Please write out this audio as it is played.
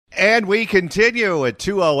And we continue at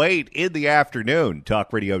 2:08 in the afternoon.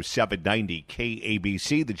 Talk Radio 790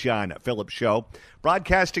 KABC, the John Phillips Show,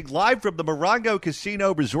 broadcasting live from the Morongo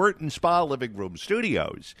Casino Resort and Spa Living Room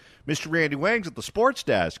Studios. Mr. Randy Wangs at the sports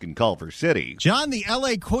desk in Culver City. John, the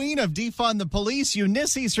L.A. queen of defund the police,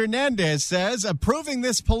 Eunice Hernandez, says approving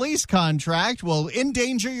this police contract will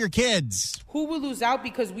endanger your kids. Who will lose out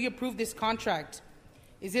because we approve this contract?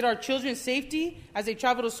 Is it our children's safety as they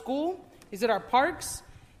travel to school? Is it our parks?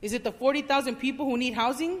 Is it the 40,000 people who need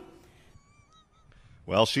housing?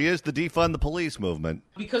 Well, she is the defund the police movement.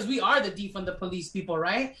 Because we are the defund the police people,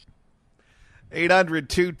 right?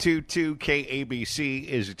 800-222-KABC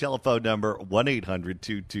is your telephone number,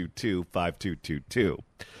 1-800-222-5222.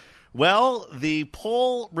 Well, the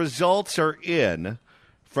poll results are in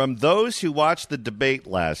from those who watched the debate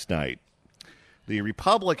last night. The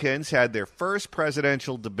Republicans had their first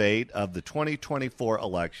presidential debate of the 2024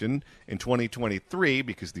 election in 2023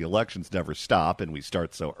 because the elections never stop and we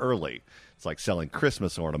start so early. It's like selling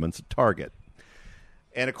Christmas ornaments at Target.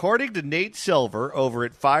 And according to Nate Silver over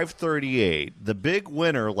at 538, the big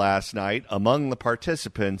winner last night among the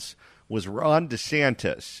participants was Ron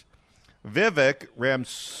DeSantis. Vivek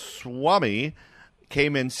Ramaswamy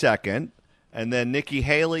came in second, and then Nikki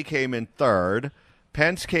Haley came in third.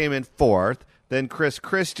 Pence came in fourth. Then Chris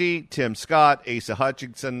Christie, Tim Scott, Asa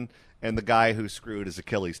Hutchinson, and the guy who screwed his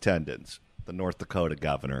Achilles tendons, the North Dakota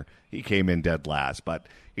governor. He came in dead last, but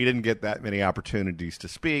he didn't get that many opportunities to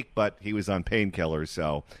speak, but he was on painkillers,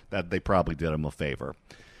 so that they probably did him a favor.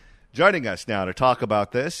 Joining us now to talk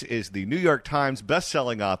about this is the New York Times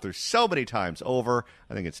best-selling author so many times over.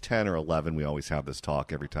 I think it's 10 or 11. We always have this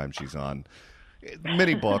talk every time she's on.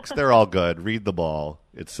 Many books. They're all good. Read the ball.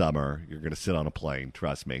 It's summer. You're going to sit on a plane.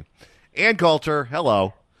 Trust me. Ann Coulter,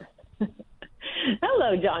 hello.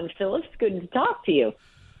 Hello, John Phillips. Good to talk to you.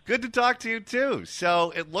 Good to talk to you, too.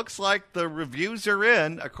 So it looks like the reviews are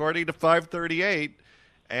in, according to 538,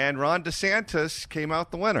 and Ron DeSantis came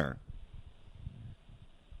out the winner.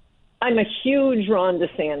 I'm a huge Ron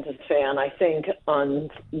DeSantis fan. I think on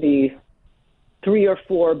the 3 or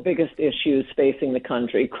 4 biggest issues facing the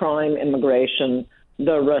country, crime, immigration,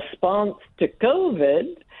 the response to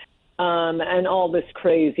COVID, and all this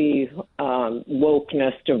crazy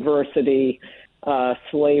wokeness, diversity,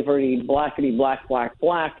 slavery, blackity, black,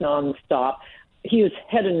 nonstop. He is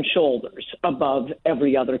head and shoulders above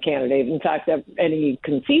every other candidate. In fact, any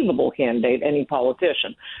conceivable candidate, any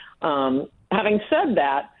politician. Having said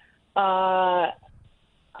that, all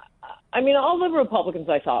the Republicans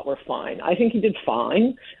I thought were fine. I think he did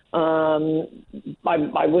fine.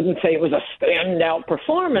 I wouldn't say it was a standout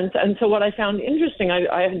performance. And so what I found interesting,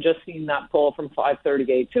 I had just seen that poll from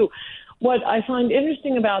 538 too. What I find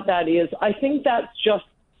interesting about that is I think that's just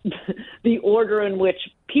the order in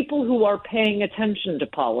which people who are paying attention to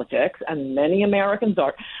politics, and many Americans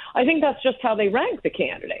are, I think that's just how they rank the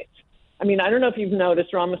candidates. I mean, I don't know if you've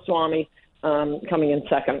noticed Ramaswamy coming in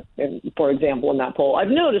second, for example, in that poll. I've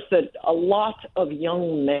noticed that a lot of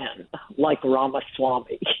young men like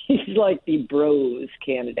Ramaswamy. He's like the bros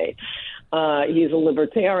candidate. He's a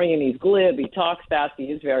libertarian. He's glib. He talks fast. He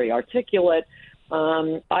is very articulate.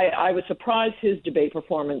 I was surprised his debate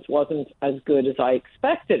performance wasn't as good as I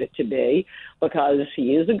expected it to be because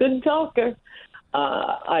he is a good talker.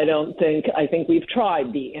 I think we've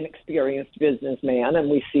tried the inexperienced businessman, and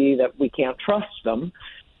we see that we can't trust them.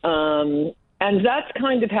 And that's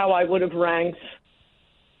kind of how I would have ranked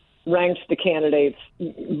the candidates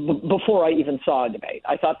before I even saw a debate.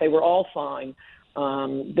 I thought they were all fine.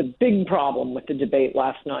 The big problem with the debate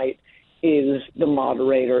last night is the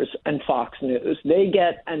moderators and Fox News. They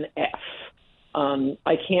get an F.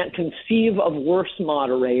 I can't conceive of worse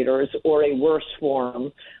moderators or a worse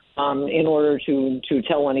forum in order to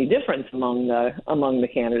tell any difference among the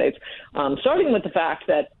candidates. Starting with the fact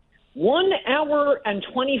that 1 hour and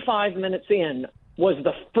 25 minutes in was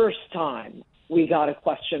the first time we got a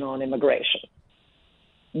question on immigration.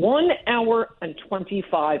 1 hour and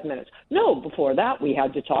 25 minutes. No, before that we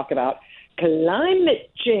had to talk about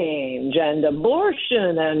climate change and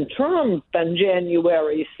abortion and Trump and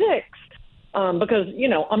January 6th. Because,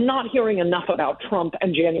 I'm not hearing enough about Trump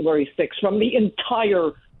and January 6th from the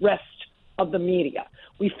entire rest of the media.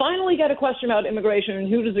 We finally get a question about immigration, and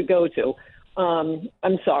who does it go to?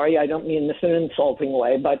 I'm sorry, I don't mean this in an insulting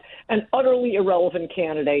way, but an utterly irrelevant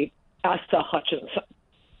candidate, Asa Hutchinson.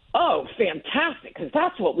 Oh, fantastic, because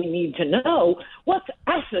that's what we need to know. What's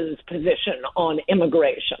Asa's position on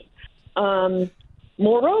immigration?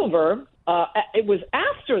 Moreover, it was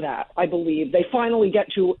after that, I believe, they finally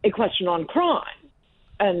get to a question on crime.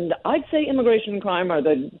 And I'd say immigration and crime are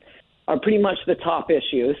pretty much the top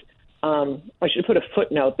issues. I should put a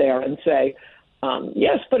footnote there and say,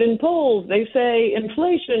 yes, but in polls, they say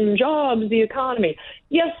inflation, jobs, the economy.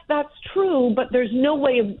 Yes, that's true, but there's no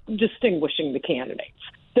way of distinguishing the candidates.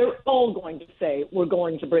 They're all going to say, we're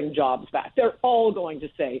going to bring jobs back. They're all going to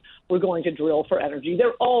say, we're going to drill for energy.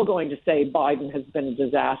 They're all going to say Biden has been a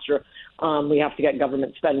disaster. We have to get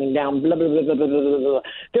government spending down, blah, blah, blah, blah, blah, blah, blah.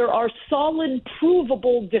 There are solid,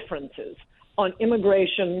 provable differences on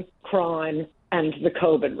immigration, crime, and the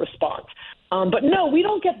COVID response. But no, we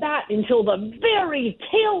don't get that until the very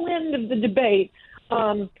tail end of the debate,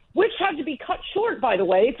 which had to be cut short, by the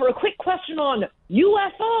way, for a quick question on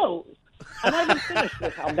UFOs. I'm not even finished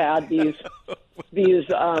with how bad the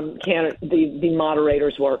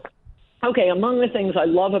moderators work. Okay, among the things I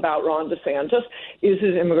love about Ron DeSantis is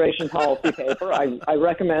his immigration policy paper. I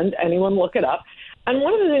recommend anyone look it up. And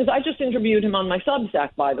one of the things, I just interviewed him on my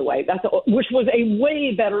Substack, by the way, which was a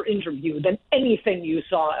way better interview than anything you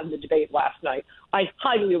saw in the debate last night. I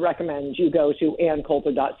highly recommend you go to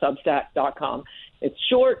anncoulter.substack.com. It's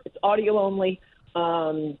short, it's audio only.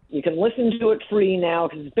 You can listen to it free now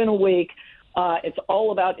because it's been a week. It's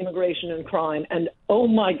all about immigration and crime. And oh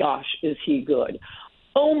my gosh, is he good.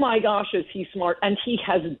 Oh my gosh, is he smart. And he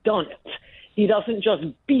has done it. He doesn't just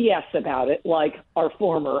BS about it like our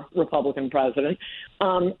former Republican president.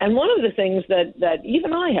 And one of the things that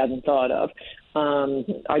even I hadn't thought of,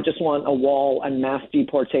 I just want a wall and mass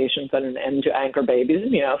deportations and an end to anchor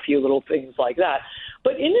babies, a few little things like that.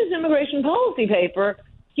 But in his immigration policy paper,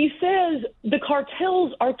 he says the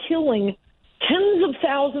cartels are killing tens of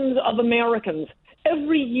thousands of Americans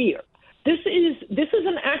every year. This is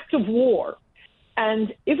an act of war.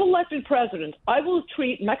 And if elected president, I will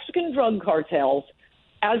treat Mexican drug cartels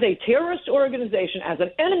as a terrorist organization, as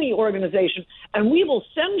an enemy organization, and we will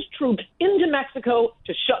send troops into Mexico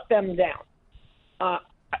to shut them down.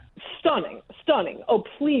 Stunning. Oh,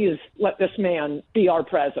 please let this man be our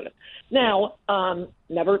president. Now,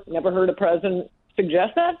 never heard a president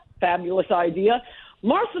suggest that. Fabulous idea.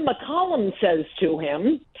 Martha McCollum says to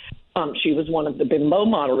him, she was one of the bimbo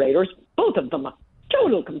moderators, both of them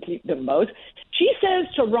total complete bimbos. She says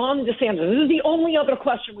to Ron DeSantis, this is the only other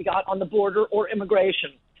question we got on the border or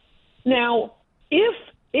immigration. Now, if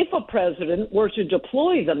a president were to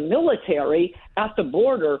deploy the military at the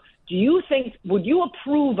border, would you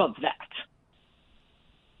approve of that?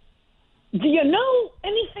 Do you know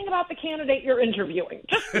anything about the candidate you're interviewing?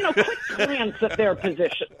 Just, quick glance at their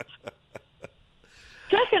positions.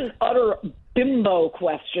 Second utter bimbo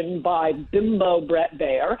question by bimbo Brett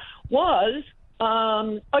Baer was,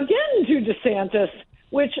 again to DeSantis,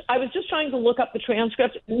 which I was just trying to look up the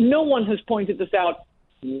transcript. No one has pointed this out.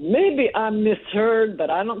 Maybe I misheard, but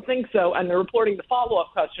I don't think so. And they're reporting the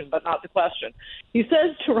follow-up question, but not the question. He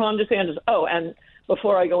says to Ron DeSantis, and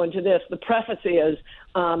before I go into this, the preface is,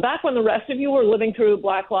 back when the rest of you were living through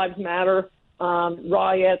Black Lives Matter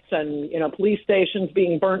riots and, police stations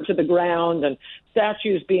being burnt to the ground and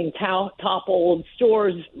statues being toppled,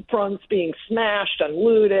 stores fronts being smashed and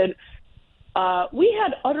looted, we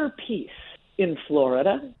had utter peace in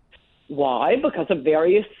Florida. Why? Because of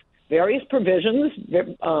various provisions,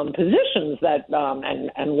 positions that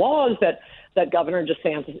and laws that Governor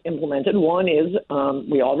DeSantis implemented. One is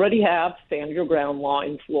we already have stand your ground law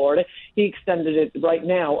in Florida. He extended it right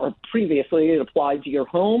now, or previously it applied to your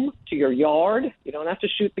home, to your yard. You don't have to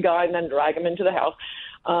shoot the guy and then drag him into the house.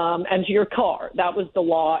 And to your car. That was the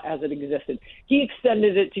law as it existed. He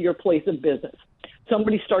extended it to your place of business.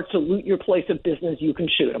 Somebody starts to loot your place of business, you can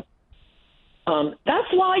shoot them. That's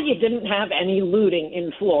why you didn't have any looting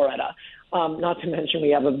in Florida. Not to mention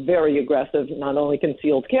we have a very aggressive, not only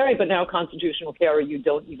concealed carry, but now constitutional carry. You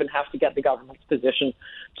don't even have to get the government's position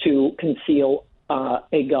to conceal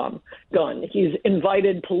a gun. He's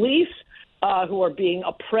invited police who are being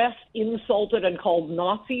oppressed, insulted, and called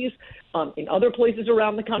Nazis in other places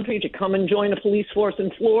around the country to come and join a police force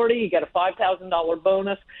in Florida. You get a $5,000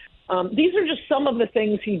 bonus. These are just some of the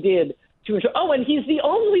things he did to ensure. Oh, and he's the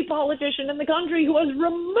only politician in the country who has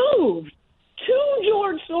removed 2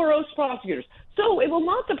 George Soros prosecutors. So it will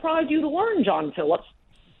not surprise you to learn, John Phillips,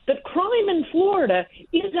 that crime in Florida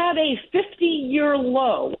is at a 50-year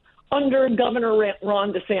low under Governor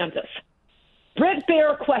Ron DeSantis. Brett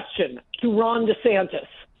Baer question to Ron DeSantis.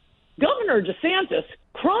 Governor DeSantis,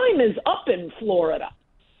 crime is up in Florida.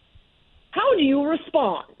 How do you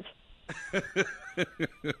respond?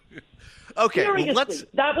 Okay, seriously,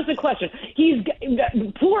 that was the question.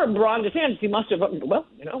 Poor Ron DeSantis. He must have.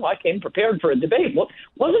 I came prepared for a debate.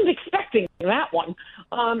 Wasn't expecting that one.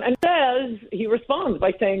 And he responds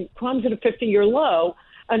by saying, "Crime's at a 50-year low."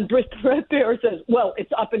 And Brett Baer says, "Well,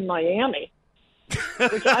 it's up in Miami,"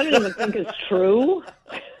 which I don't even think is true.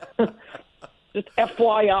 Just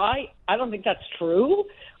FYI, I don't think that's true.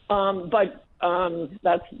 But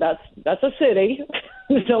that's a city.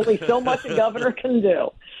 There's only so much a governor can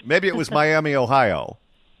do. Maybe it was Miami, Ohio.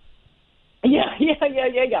 Yeah.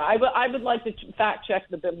 I would like to fact check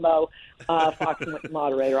the bimbo Fox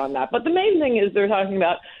moderator on that. But the main thing is they're talking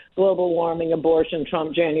about global warming, abortion,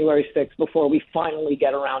 Trump, January 6th before we finally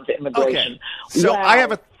get around to immigration. Okay. So wow. I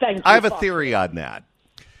have a Fox. theory on that.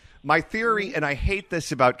 My theory, and I hate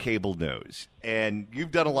this about cable news, and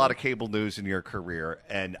you've done a lot of cable news in your career,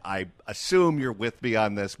 and I assume you're with me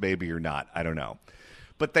on this. Maybe you're not. I don't know.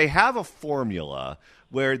 But they have a formula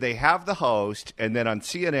where they have the host, and then on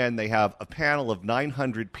CNN they have a panel of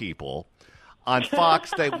 900 people. On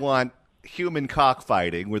Fox they want human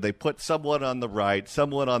cockfighting, where they put someone on the right,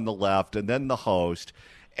 someone on the left, and then the host.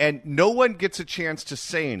 And no one gets a chance to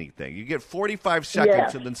say anything. You get 45 seconds,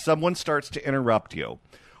 Yes. and then someone starts to interrupt you.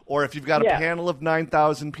 Or if you've got a Yes. panel of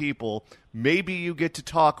 9,000 people, maybe you get to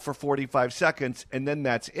talk for 45 seconds, and then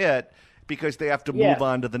that's it, because they have to move Yes.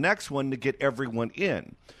 on to the next one to get everyone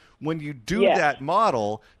in. When you do Yes. that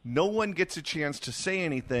model, no one gets a chance to say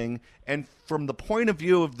anything, and from the point of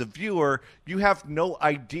view of the viewer, you have no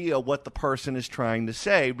idea what the person is trying to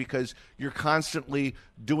say because you're constantly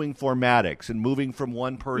doing formatics and moving from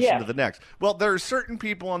one person Yes. to the next. Well, there are certain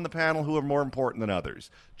people on the panel who are more important than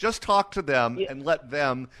others. Just talk to them and let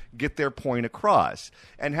them get their point across.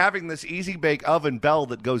 And having this easy bake oven bell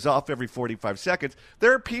that goes off every 45 seconds,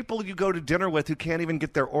 there are people you go to dinner with who can't even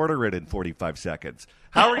get their order in 45 seconds.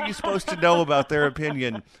 How are you supposed to know about their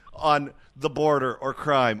opinion on the border or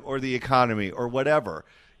crime or the economy or whatever?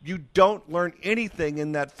 You don't learn anything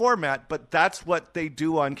in that format, but that's what they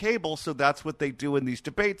do on cable, so that's what they do in these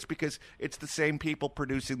debates because it's the same people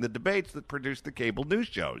producing the debates that produce the cable news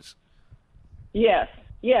shows. Yes,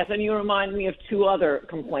 and you remind me of two other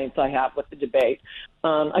complaints I have with the debate.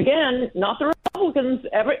 Again, not the Republicans,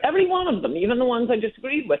 every one of them, even the ones I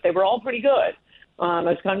disagreed with, they were all pretty good. I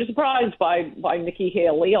was kind of surprised by Nikki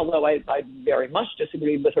Haley, although I very much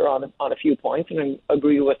disagreed with her on a few points, and I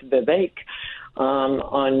agree with Vivek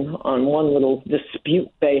on one little dispute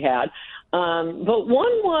they had. But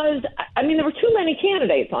one was, I mean, there were too many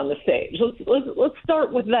candidates on the stage. Let's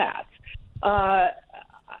start with that.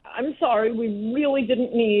 I'm sorry, we really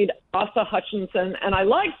didn't need Asa Hutchinson, and I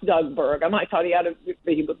liked Doug Berg. I thought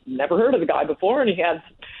he never heard of the guy before, and he had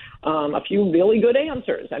a few really good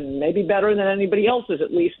answers, and maybe better than anybody else's,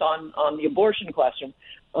 at least on the abortion question,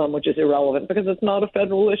 which is irrelevant because it's not a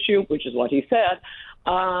federal issue, which is what he said.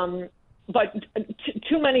 But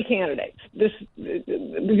too many candidates. The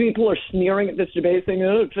people are sneering at this debate, saying,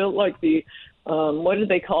 "Oh, it felt like the what did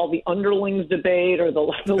they call the underlings debate or the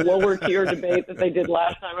lower tier debate that they did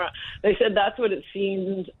last time around?" They said that's what it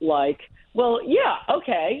seemed like. Well, yeah,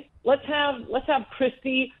 okay. Let's have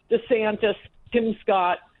Christie, DeSantis, Tim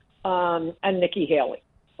Scott, and Nikki Haley.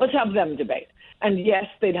 Let's have them debate. And yes,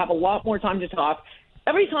 they'd have a lot more time to talk.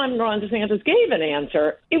 Every time Ron DeSantis gave an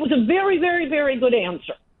answer, it was a very, very, very good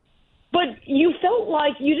answer. But you felt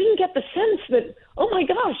like you didn't get the sense that, oh my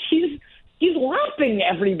gosh, he's lapping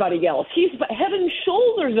everybody else. He's head and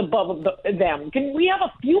shoulders above them. Can we have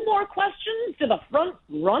a few more questions to the front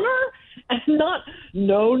runner? And not,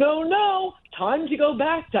 no, time to go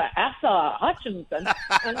back to Asa Hutchinson.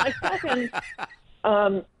 And my second,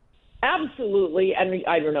 absolutely, and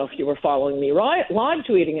I don't know if you were following me live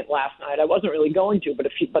tweeting it last night. I wasn't really going to,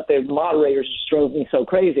 but the moderators just drove me so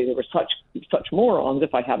crazy. They were such morons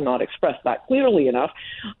if I have not expressed that clearly enough.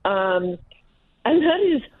 And that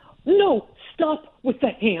is, no, stop with the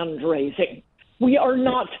hand raising. We are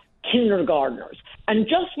not kindergartners. And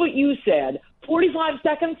just what you said, 45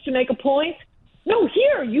 seconds to make a point? No,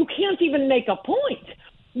 here, you can't even make a point.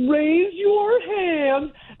 Raise your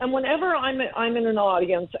hand. And whenever I'm in an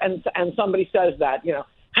audience and somebody says that,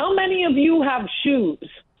 how many of you have shoes?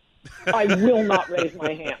 I will not raise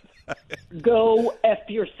my hand. Go F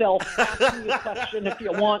yourself. Ask me a question if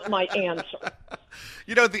you want my answer.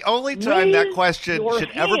 The only time that question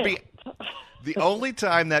should hand. ever be the only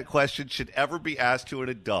time that question should ever be asked to an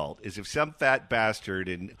adult is if some fat bastard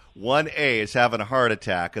in 1A is having a heart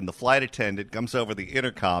attack and the flight attendant comes over the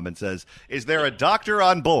intercom and says, "Is there a doctor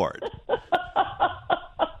on board?"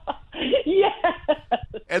 Yes.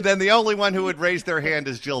 And then the only one who would raise their hand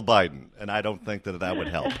is Jill Biden, and I don't think that would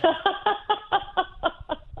help.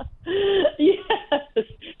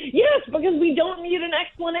 Yes, because we don't need an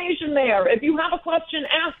explanation there. If you have a question,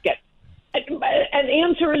 ask it. An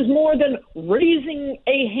answer is more than raising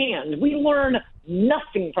a hand. We learn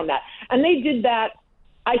nothing from that. And they did that,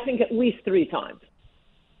 I think, at least 3 times.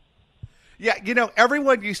 Yeah,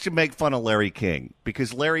 everyone used to make fun of Larry King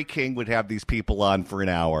because Larry King would have these people on for an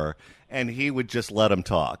hour and he would just let them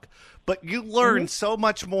talk. But you learn so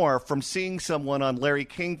much more from seeing someone on Larry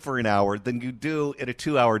King for an hour than you do in a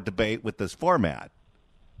 2-hour debate with this format.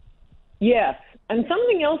 Yes, and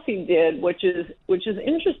something else he did, which is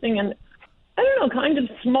interesting and I don't know, kind of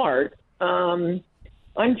smart. I'm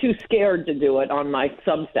too scared to do it on my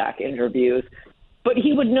Substack interviews, but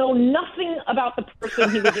he would know nothing about the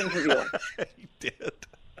person he was interviewing. He did.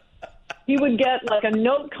 He would get like a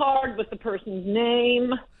note card with the person's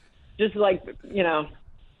name, just like,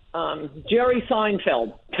 Jerry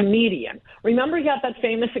Seinfeld, comedian. Remember he got that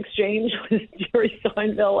famous exchange with Jerry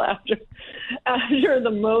Seinfeld after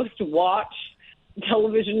the most watched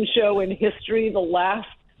television show in history, the last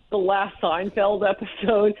Seinfeld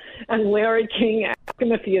episode, and Larry King asked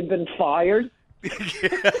him if he had been fired. The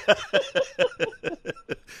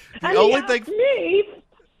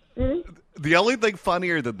only thing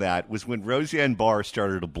funnier than that was when Roseanne Barr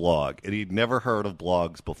started a blog, and he'd never heard of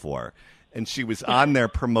blogs before. And she was on there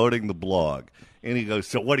promoting the blog. And he goes,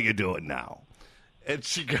 so what are you doing now? And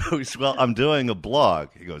she goes, well, I'm doing a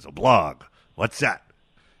blog. He goes, a blog? What's that?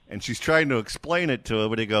 And she's trying to explain it to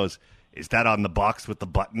him, and he goes, is that on the box with the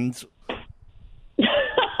buttons?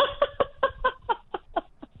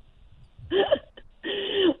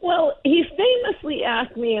 Well, he famously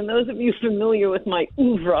asked me, and those of you familiar with my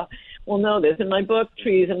oeuvre will know this, in my book,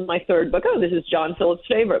 Trees, and my third book, this is John Phillips'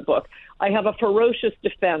 favorite book, I have a ferocious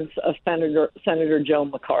defense of Senator Joe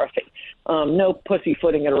McCarthy. No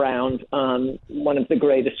pussyfooting it around, one of the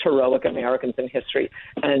greatest heroic Americans in history.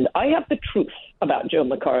 And I have the truth about Joe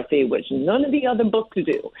McCarthy, which none of the other books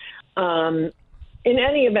do. In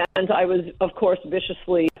any event, I was, of course,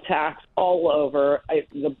 viciously attacked all over.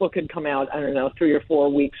 The book had come out, 3 or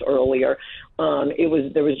 4 weeks earlier.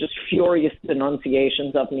 There was just furious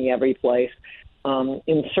denunciations of me every place.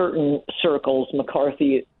 In certain circles,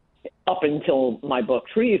 McCarthy, up until my book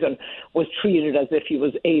Treason, was treated as if he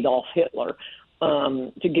was Adolf Hitler.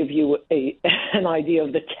 To give you an idea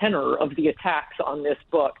of the tenor of the attacks on this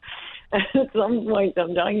book. At some point,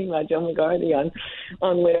 I'm talking about Joe McCarthy on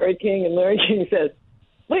Larry King, and Larry King says,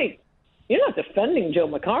 wait, you're not defending Joe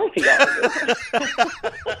McCarthy, are you?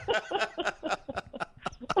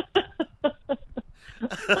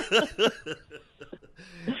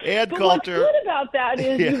 And but Coulter. What's good about that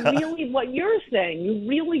is you really, what you're saying, you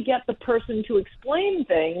really get the person to explain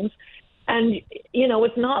things, and,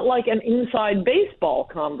 it's not like an inside baseball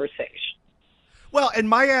conversation. Well, and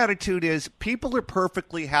my attitude is people are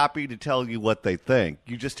perfectly happy to tell you what they think.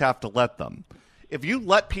 You just have to let them. If you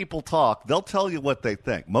let people talk, they'll tell you what they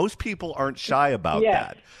think. Most people aren't shy about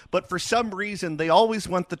that. But for some reason, they always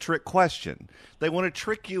want the trick question. They want to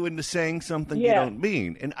trick you into saying something you don't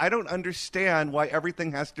mean. And I don't understand why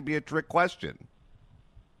everything has to be a trick question.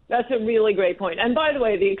 That's a really great point. And by the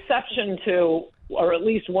way, the exception to, or at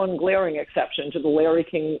least one glaring exception to the Larry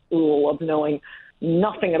King rule of knowing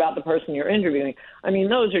nothing about the person you're interviewing. I mean,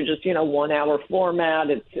 those are just, 1 hour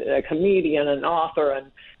format. It's a comedian, an author,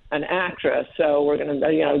 and an actress. So we're going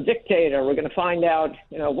to, dictator. We're going to find out,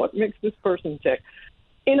 what makes this person tick.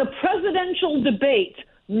 In a presidential debate,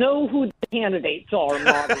 know who the candidates are,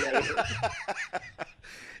 moderators.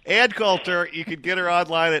 Ann Coulter, you can get her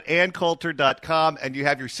online at anncoulter.com, and you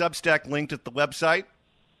have your Substack linked at the website?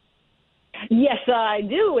 Yes, I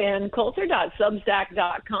do, and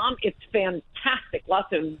coulter.substack.com. It's fantastic.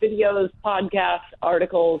 Lots of videos, podcasts,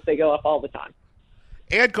 articles. They go up all the time.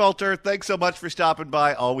 Ann Coulter, thanks so much for stopping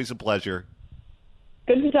by. Always a pleasure.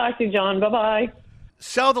 Good to talk to you, John. Bye-bye.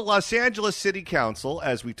 So the Los Angeles City Council,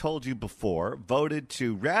 as we told you before, voted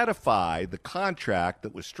to ratify the contract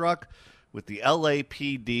that was struck with the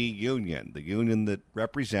LAPD union, the union that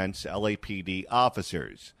represents LAPD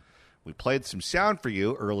officers. We played some sound for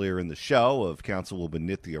you earlier in the show of Councilwoman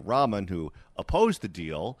Nithya Raman, who opposed the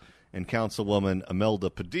deal, and Councilwoman Imelda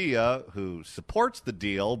Padilla, who supports the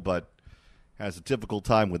deal but has a difficult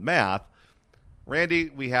time with math. Randy,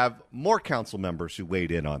 we have more council members who weighed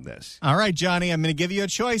in on this. All right, Johnny, I'm going to give you a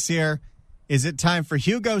choice here. Is it time for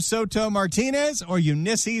Hugo Soto Martinez or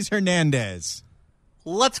Ulysses Hernandez?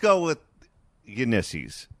 Let's go with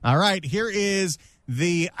Ulysses. All right, here is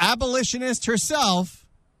the abolitionist herself.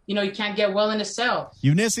 You can't get well in a cell.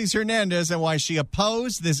 Ulysses Hernandez, and why she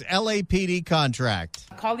opposed this LAPD contract.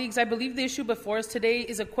 Colleagues, I believe the issue before us today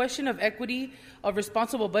is a question of equity, of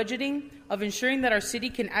responsible budgeting, of ensuring that our city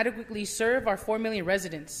can adequately serve our 4 million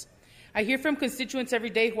residents. I hear from constituents every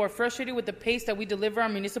day who are frustrated with the pace that we deliver our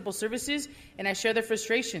municipal services, and I share their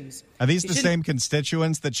frustrations. Are these the same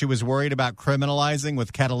constituents that she was worried about criminalizing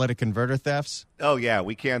with catalytic converter thefts? Oh, yeah,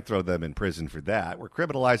 we can't throw them in prison for that. We're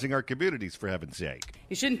criminalizing our communities, for heaven's sake.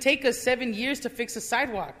 It shouldn't take us 7 years to fix a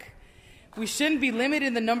sidewalk. We shouldn't be limited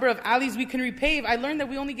in the number of alleys we can repave. I learned that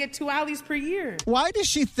we only get 2 alleys per year. Why does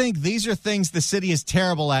she think these are things the city is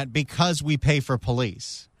terrible at because we pay for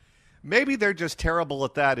police? Maybe they're just terrible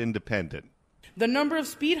at that independent. The number of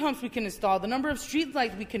speed humps we can install, the number of street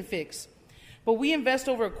lights we can fix. But we invest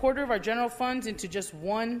over a quarter of our general funds into just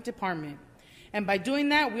one department. And by doing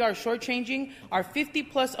that, we are shortchanging our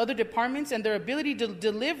 50-plus other departments and their ability to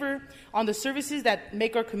deliver on the services that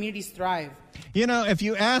make our communities thrive. You know, if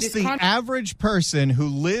you ask the average person who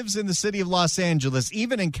lives in the city of Los Angeles,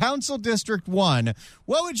 even in Council District 1,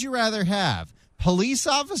 what would you rather have? Police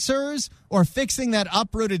officers or fixing that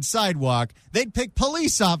uprooted sidewalk? They'd pick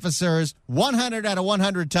police officers 100 out of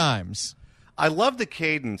 100 times. I love the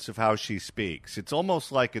cadence of how she speaks. It's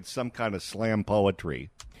almost like it's some kind of slam poetry.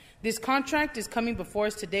 This contract is coming before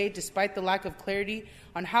us today despite the lack of clarity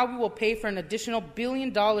on how we will pay for an additional $1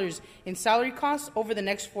 billion in salary costs over the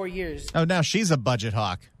next 4 years. Oh, now she's a budget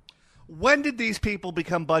hawk. When did these people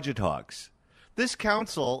become budget hawks? This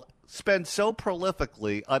council spends so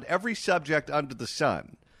prolifically on every subject under the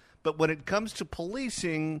sun. But when it comes to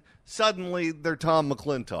policing, suddenly they're Tom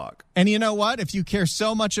McClintock. And you know what? If you care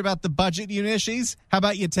so much about the budget, Unishes, how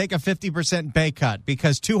about you take a 50% pay cut?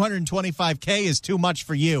 Because $225K is too much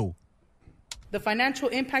for you. The financial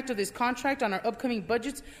impact of this contract on our upcoming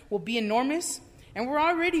budgets will be enormous, and we're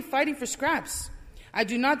already fighting for scraps. I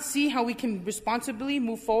do not see how we can responsibly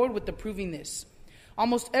move forward with approving this.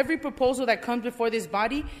 Almost every proposal that comes before this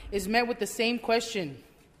body is met with the same question.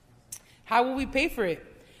 How will we pay for it?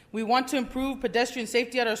 We want to improve pedestrian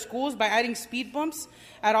safety at our schools by adding speed bumps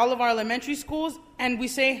at all of our elementary schools, and we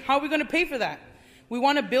say, how are we going to pay for that? We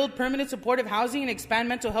want to build permanent supportive housing and expand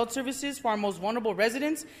mental health services for our most vulnerable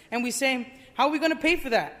residents, and we say, how are we going to pay for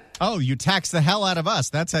that? Oh, you tax the hell out of us.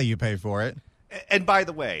 That's how you pay for it. And by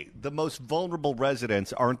the way, the most vulnerable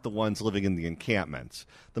residents aren't the ones living in the encampments.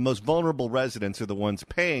 The most vulnerable residents are the ones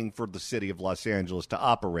paying for the city of Los Angeles to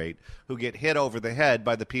operate, who get hit over the head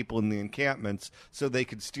by the people in the encampments so they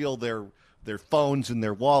can steal their phones and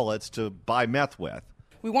their wallets to buy meth with.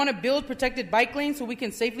 We want to build protected bike lanes so we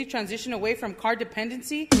can safely transition away from car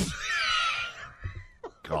dependency.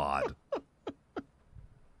 God.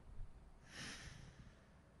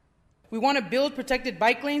 We want to build protected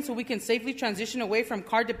bike lanes so we can safely transition away from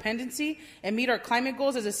car dependency and meet our climate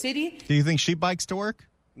goals as a city. Do you think she bikes to work?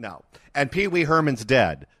 No. And Pee Wee Herman's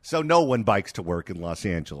dead, so no one bikes to work in Los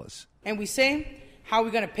Angeles. And we say, how are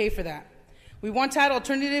we going to pay for that? We want to add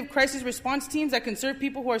alternative crisis response teams that can serve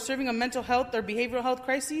people who are serving a mental health or behavioral health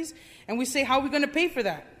crises. And we say, how are we going to pay for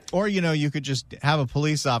that? Or, you could just have a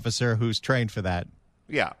police officer who's trained for that.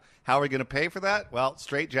 Yeah. How are we going to pay for that? Well,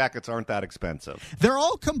 straitjackets aren't that expensive. They're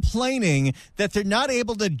all complaining that they're not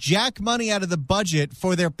able to jack money out of the budget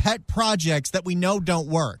for their pet projects that we know don't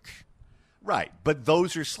work. Right, but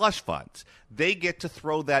those are slush funds. They get to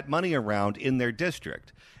throw that money around in their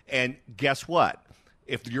district. And guess what?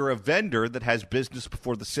 If you're a vendor that has business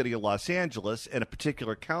before the city of Los Angeles and a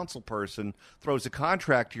particular council person throws a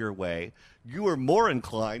contract your way, you are more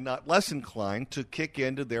inclined, not less inclined, to kick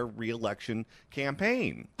into their re-election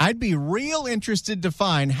campaign. I'd be real interested to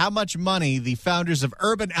find how much money the founders of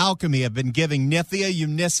Urban Alchemy have been giving Nithya,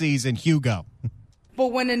 Ulysses, and Hugo. But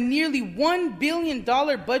when a nearly $1 billion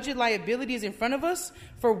budget liability is in front of us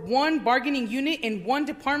for one bargaining unit in one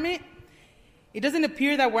department, it doesn't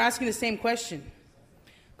appear that we're asking the same question.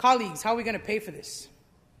 Colleagues, how are we going to pay for this?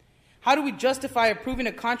 How do we justify approving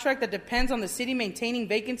a contract that depends on the city maintaining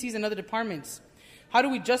vacancies in other departments? How do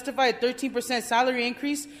we justify a 13% salary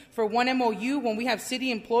increase for one MOU when we have city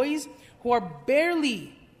employees who are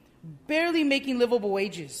barely making livable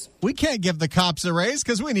wages? We can't give the cops a raise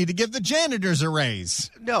because we need to give the janitors a raise.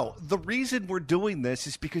 No, the reason we're doing this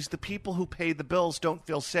is because the people who pay the bills don't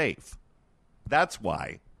feel safe. That's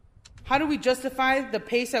why. How do we justify the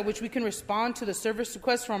pace at which we can respond to the service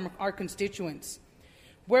requests from our constituents?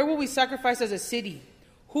 Where will we sacrifice as a city?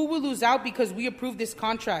 Who will lose out because we approve this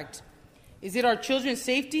contract? Is it our children's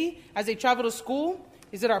safety as they travel to school?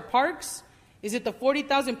 Is it our parks? Is it the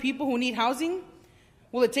 40,000 people who need housing?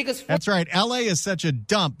 Will it take us... That's right. L.A. is such a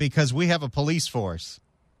dump because we have a police force.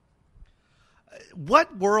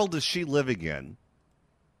 What world is she living in?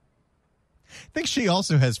 I think she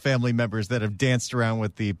also has family members that have danced around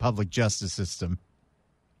with the public justice system.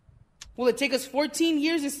 Will it take us 14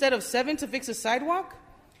 years instead of 7 to fix a sidewalk?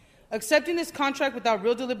 Accepting this contract without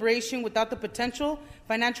real deliberation, without the potential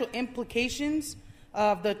financial implications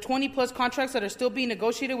of the 20-plus contracts that are still being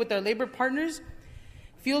negotiated with our labor partners,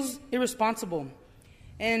 feels irresponsible.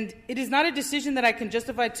 And it is not a decision that I can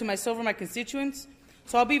justify to myself or my constituents.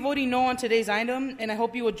 So I'll be voting no on today's item, and I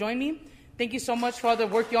hope you will join me. Thank you so much for all the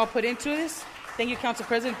work you all put into this. Thank you, Council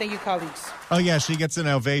President. Thank you, colleagues. Oh, yeah, she gets an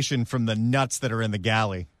ovation from the nuts that are in the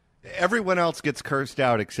galley. Everyone else gets cursed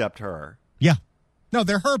out except her. Yeah. No,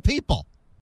 they're her people.